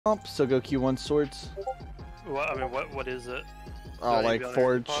So go Q1 swords. What, I mean, what is it? Oh, like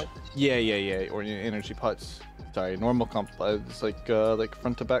forge. Pot? Yeah. Or energy pots. Sorry, normal comp. It's like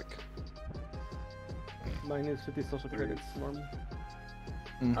front to back. Mine is 50 social credits, normal.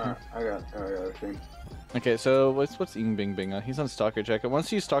 I got everything. Okay, so what's Ing Bing Bing? He's on Stalker Jacket. Once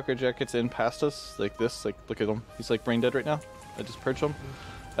he Stalker Jackets in past us, like this, like look at him. He's like brain dead right now. I just purged him.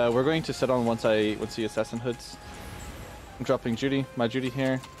 We're going to set on once the assassin hoods. I'm dropping Judy. My Judy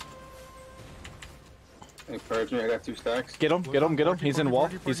here. Hey, purge me. I got 2 stacks. Get him. He's in wall.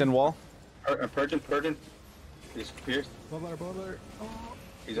 He's in wall. I'm purging. He's pierced. Blood.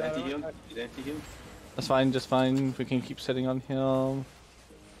 He's anti-heal. He's anti-heal. That's fine, just fine. We can keep sitting on him.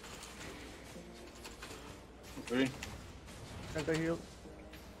 3. Anti-heal.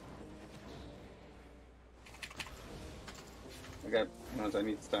 I got ones I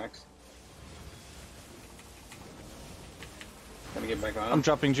need stacks. Gonna get back on. I'm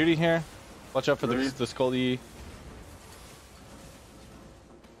dropping Judy here. Watch out for the Scully.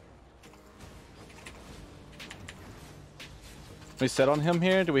 We set on him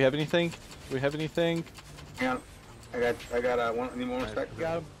here. Do we have anything? Hang on. I got one. I need more stack.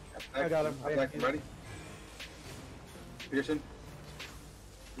 Got him. I got him. I'm ready. Pearson.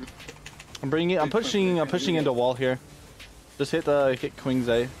 I'm pushing into wall here. Just hit Queen's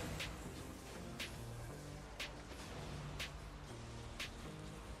A.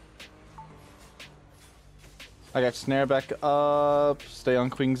 I got snare back up. Stay on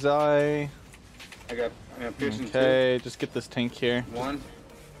Queen's Eye. I got Pearson. Okay, just get this tank here. 1.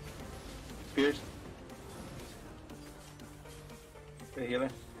 Pierce. The healer.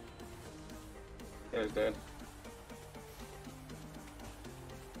 Healer's dead.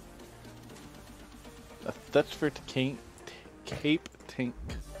 A Thetford Cape tank.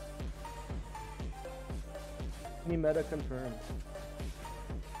 Any meta confirmed.